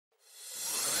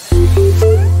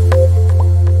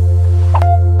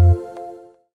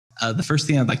the first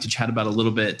thing I'd like to chat about a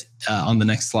little bit on the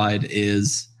next slide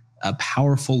is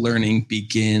powerful learning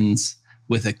begins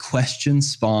with a question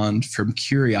spawned from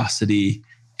curiosity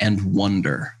and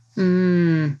wonder.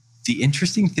 The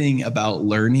interesting thing about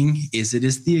learning is it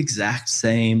is the exact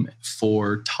same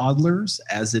for toddlers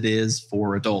as it is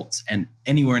for adults and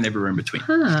anywhere and everywhere in between.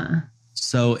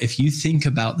 So if you think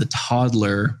about the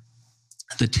toddler,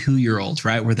 the 2-year-old,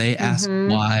 right, where they ask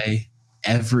why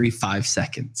every 5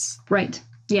 seconds. Right.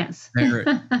 Yes. They're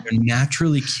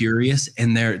naturally curious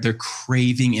and they're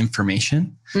craving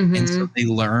information. And so they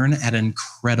learn at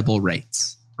incredible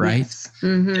rates, right? Yes.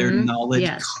 Their knowledge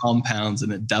compounds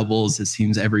and it doubles, it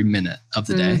seems, every minute of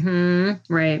the day.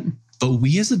 Right. But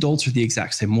we as adults are the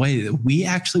exact same way. That we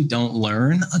actually don't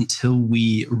learn until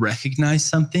we recognize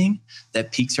something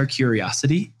that piques our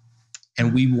curiosity.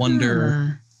 And we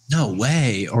wonder, no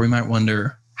way. Or we might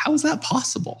wonder, how is that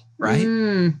possible? Right?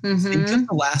 Think of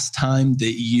the last time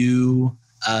that you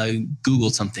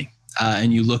Googled something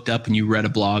and you looked up and you read a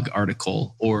blog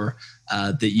article, or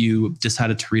that you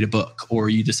decided to read a book, or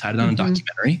you decided on a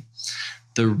documentary.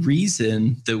 The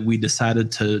reason that we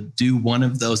decided to do one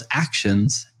of those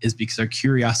actions is because our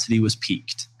curiosity was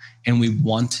piqued and we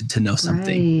wanted to know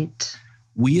something. Right.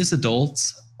 We as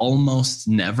adults almost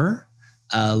never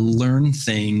learn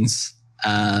things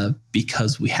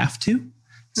because we have to.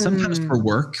 Sometimes for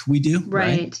work we do.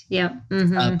 Right. Yep.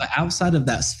 But outside of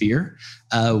that sphere,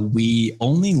 we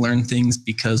only learn things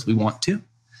because we want to.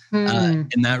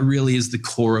 And that really is the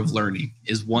core of learning,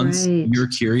 is once you're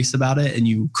curious about it and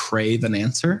you crave an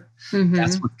answer,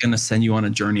 that's what's going to send you on a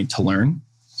journey to learn.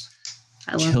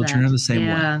 Children are the same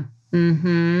way.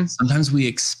 Sometimes we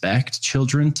expect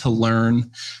children to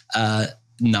learn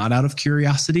not out of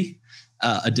curiosity.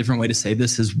 A different way to say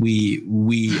this is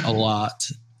we a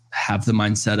lot have the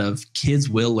mindset of kids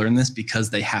will learn this because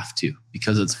they have to,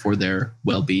 because it's for their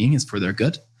well-being, it's for their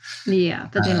good. Yeah,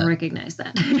 but they don't recognize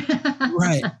that.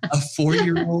 Right. A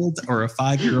 4-year-old or a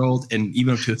 5-year-old and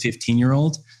even up to a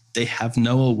 15-year-old, they have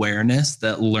no awareness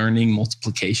that learning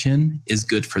multiplication is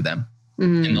good for them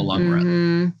in the long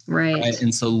run. Right.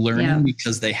 And so learning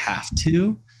because they have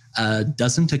to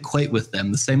doesn't equate with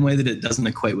them the same way that it doesn't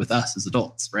equate with us as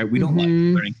adults, right? We don't like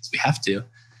learning because we have to.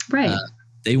 Right.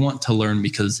 They want to learn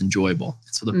because it's enjoyable.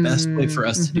 So the best way for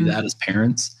us to do that as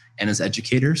parents and as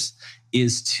educators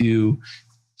is to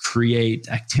create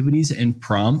activities and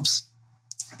prompts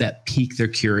that pique their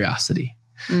curiosity.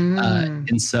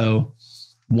 And so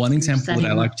one example that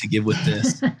I like to give with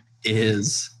this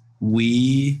is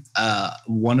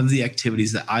one of the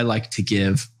activities that I like to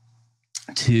give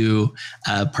to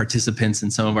participants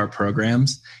in some of our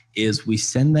programs is we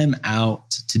send them out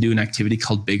to do an activity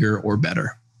called Bigger or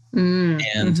Better.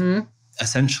 And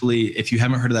essentially, if you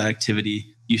haven't heard of that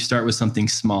activity, you start with something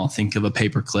small. Think of a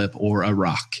paperclip or a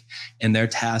rock. And their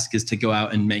task is to go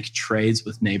out and make trades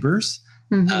with neighbors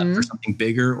for something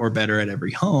bigger or better at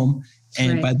every home.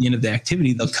 And by the end of the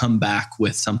activity, they'll come back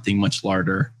with something much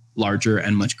larger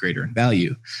and much greater in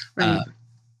value.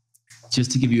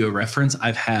 Just to give you a reference,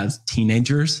 I've had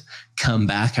teenagers come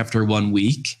back after 1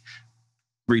 week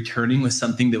returning with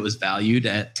something that was valued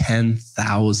at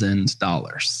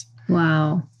 $10,000.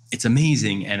 Wow. It's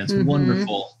amazing and it's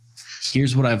wonderful.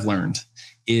 Here's what I've learned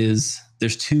is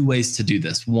there's 2 ways to do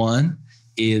this. One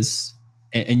is,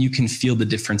 and you can feel the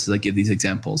difference as I give these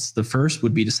examples. The first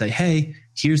would be to say, hey,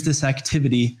 here's this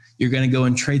activity. You're going to go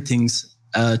and trade things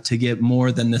to get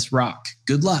more than this rock.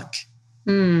 Good luck.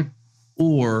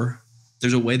 Or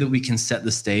there's a way that we can set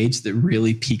the stage that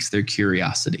really piques their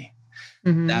curiosity.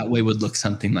 That way would look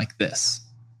something like this.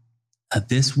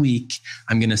 This week,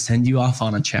 I'm going to send you off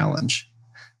on a challenge.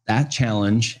 That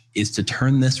challenge is to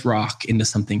turn this rock into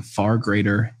something far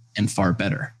greater and far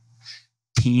better.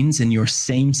 Teens in your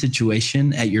same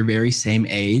situation at your very same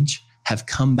age have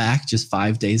come back just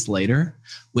 5 days later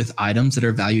with items that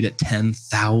are valued at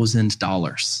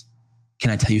 $10,000. Can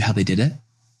I tell you how they did it?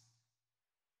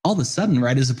 All of a sudden,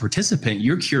 right, as a participant,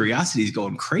 your curiosity is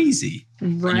going crazy.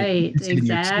 Right,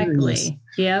 exactly.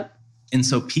 Yep. And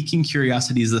so piquing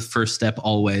curiosity is the first step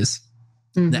always.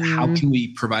 That how can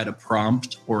we provide a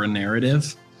prompt or a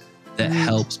narrative that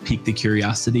helps pique the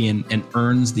curiosity and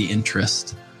earns the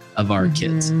interest of our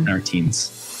kids and our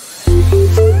teens.